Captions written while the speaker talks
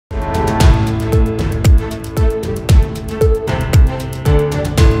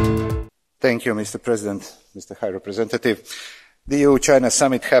Thank you, Mr. President, Mr. High Representative. The EU-China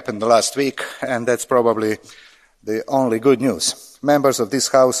summit happened last week, and that's probably the only good news. Members of this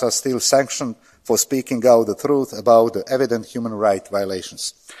House are still sanctioned for speaking out the truth about the evident human rights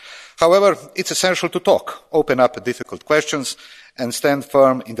violations. However, it's essential to talk, open up difficult questions, and stand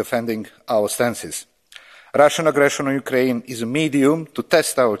firm in defending our stances. Russian aggression on Ukraine is a medium to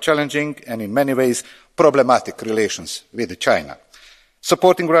test our challenging and in many ways problematic relations with China.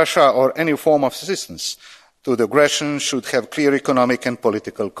 Supporting Russia or any form of assistance to the aggression should have clear economic and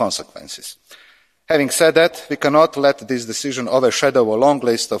political consequences. Having said that, we cannot let this decision overshadow a long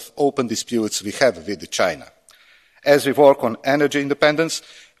list of open disputes we have with China. As we work on energy independence,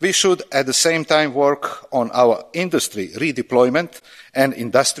 we should at the same time work on our industry redeployment and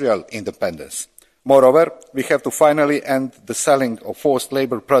industrial independence. Moreover, we have to finally end the selling of forced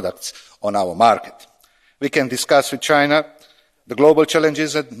labour products on our market. We can discuss with China the global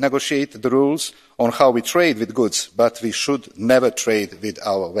challenges and negotiate the rules on how we trade with goods, but we should never trade with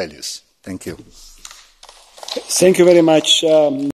our values. Thank you. Thank you very much.